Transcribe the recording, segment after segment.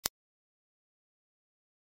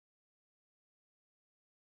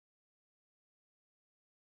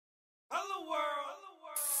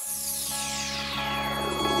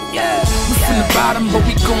from the bottom, but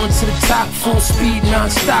we going to the top. Full speed,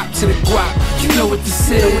 non-stop to the guap. You know what this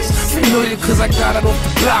is. Familiar cause I got it off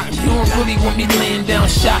the block. You don't really want me laying down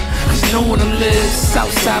shot, cause no one to live.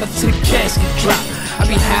 Southside to the casket drop. I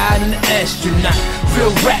be higher than an astronaut. Real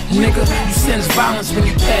rap, nigga. You sense violence when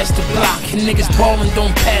you pass the block. And niggas ballin'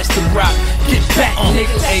 don't pass the rock. Get back,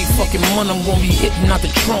 nigga. Hey, fucking month I'm gonna be hitting out the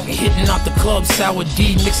trunk, hitting out the club, sour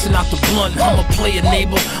D, mixing out the blunt. I'm a player,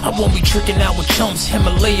 neighbor. I won't be tricking out with chumps,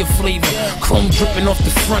 Himalaya flavor. Chrome dripping off the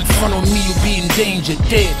front on me, you'll be in danger.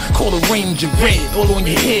 Dead, call the ranger, red. All on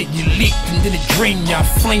your head, you leaked and then it drain ya,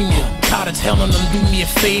 flame ya. Tired of telling them, do me a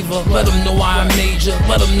favor. Let them know I'm major,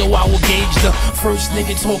 let them know I will gauge the first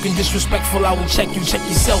nigga talking disrespectful, I will check you, check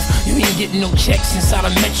yourself. You ain't getting no checks since I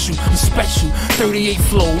done met you. I'm special, 38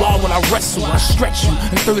 flow, why would I wrestle? I stretch you,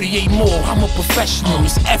 and 38 more, I'm a professional.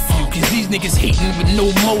 It's F you, cause these niggas hating with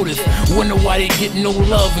no motive. Wonder why they get no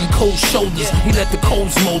love and cold shoulders. We let the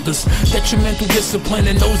codes mold us. Detrimental discipline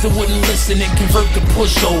and those that wouldn't listen and convert to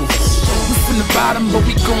pushovers. We from the bottom, but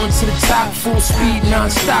we going to the top. Full speed,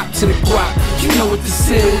 non-stop to the guap. You know what this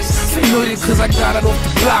is. Familiar cause I got it off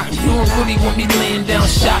the block. You don't really want me laying down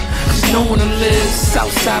shot, cause no one to live.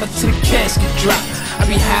 Southside to the casket drop. I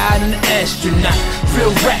be higher than an astronaut. Real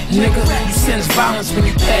rap, nigga. You sense violence when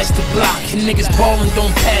you pass the block. And niggas ballin'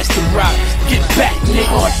 don't pass the rock. Get back, nigga.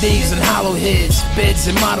 Hard days and hollow heads, beds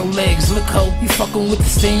and model legs. Look how you fucking with the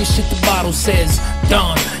same shit the bottle says.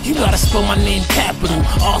 Don, you gotta spell my name capital.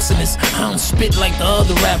 Arsonist, I don't spit like the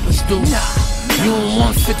other rappers do. You don't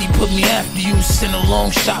want 50, put me after you. Send a long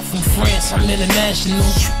shot from France, I'm international.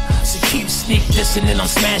 So keep sneak dissing and I'm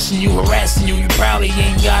smashing you, harassing you. You probably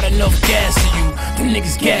ain't got enough gas in you. Them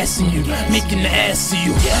niggas gassing you, making the ass of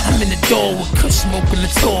you. I'm in the door with Kush smoking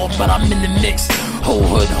the tour, but I'm in the mix. Whole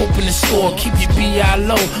hood hoping to score. Keep your BI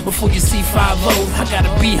low before you see 5-0. I got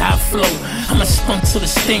a beehive flow. I'm a skunk to the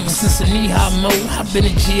sting since a knee-high mode. I've been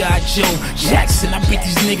a G.I. Joe Jackson. I beat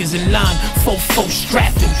these niggas in line, 4-4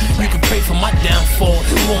 strapping. You can pray for my downfall,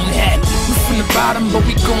 it won't happen. We from the bottom, but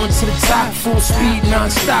we going to the top. Full speed,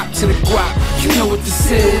 non-stop to the guap. You know what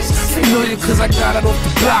this is. Familiar cause I got it off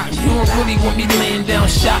the block. You don't really want me laying down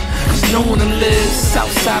shot, cause no one to live.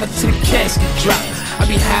 Southside to the casket drop. I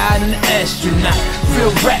be higher than an astronaut. Real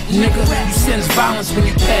rap, nigga. You sense violence when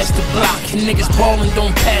you pass the block. And niggas ballin'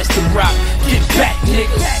 don't pass the rock. Get back,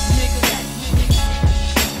 nigga.